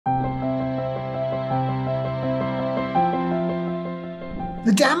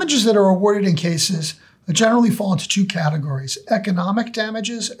The damages that are awarded in cases generally fall into two categories: economic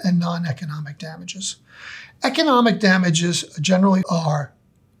damages and non-economic damages. Economic damages generally are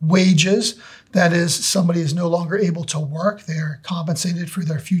wages. That is, somebody is no longer able to work. They are compensated for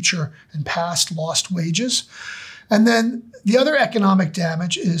their future and past lost wages. And then the other economic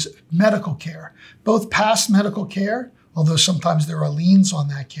damage is medical care, both past medical care, although sometimes there are liens on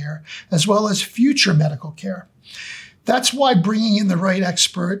that care, as well as future medical care. That's why bringing in the right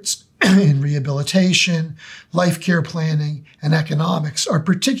experts in rehabilitation, life care planning, and economics are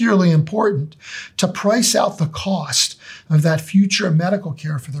particularly important to price out the cost of that future medical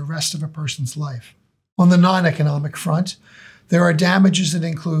care for the rest of a person's life. On the non-economic front, there are damages that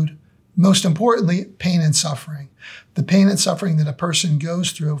include, most importantly, pain and suffering. The pain and suffering that a person goes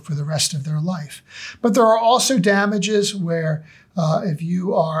through for the rest of their life. But there are also damages where if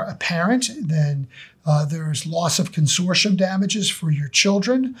you are a parent, then there's loss of consortium damages for your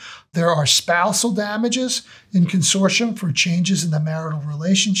children. There are spousal damages in consortium for changes in the marital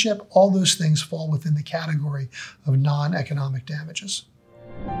relationship. All those things fall within the category of non-economic damages.